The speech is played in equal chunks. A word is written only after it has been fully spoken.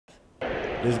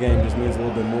this game just means a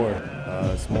little bit more.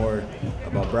 It's more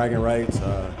about bragging rights.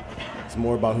 It's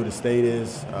more about who the state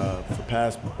is for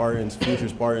past Spartans, future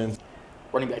Spartans.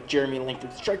 Running back Jeremy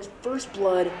Langford strikes first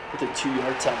blood with a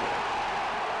 2-yard tumble.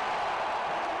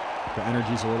 The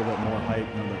energy's a little bit more hype.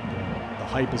 You know, the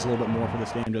hype is a little bit more for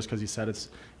this game just because he said it's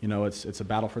a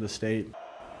battle for the state.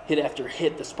 Hit after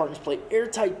hit, the Spartans played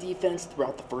airtight defense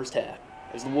throughout the first half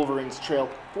as the Wolverines trailed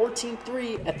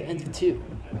 14-3 at the end of 2.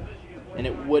 And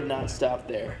it would not stop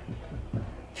there.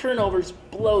 Turnovers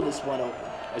blow this one open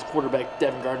as quarterback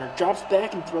Devin Gardner drops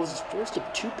back and throws his first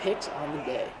of 2 picks on the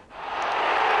day.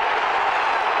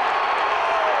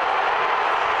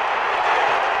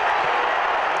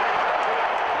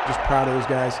 Just proud of those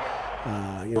guys.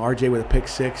 RJ with a pick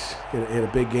 6 in a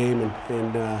big game,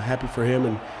 and happy for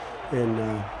him, and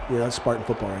that's Spartan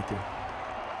football right there.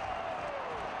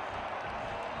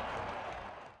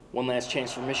 One last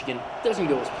chance for Michigan doesn't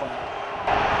go as planned.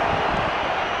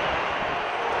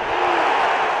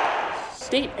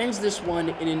 State ends this one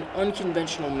in an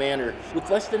unconventional manner. With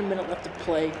less than a minute left to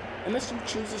play, MSU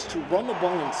chooses to run the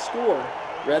ball and score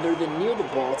rather than kneel the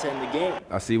ball to end the game.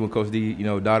 I see when Coach D,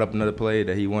 dialed up another play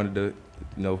that he wanted to,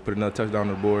 put another touchdown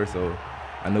on the board. So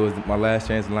I knew it was my last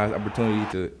chance and last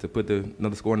opportunity to put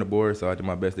another score on the board. So I did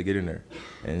my best to get in there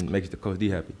and make Coach D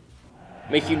happy.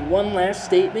 Making one last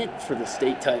statement for the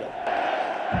state title.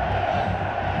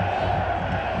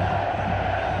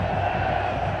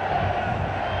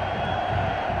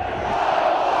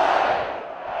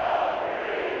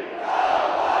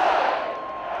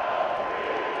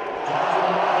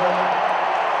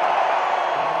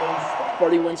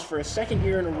 40 wins for a second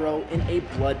year in a row in a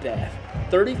bloodbath,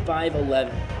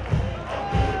 35-11.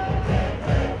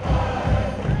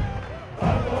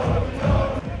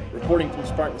 Reporting from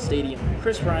Spartan Stadium,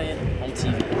 Chris Ryan on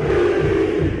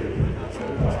TV.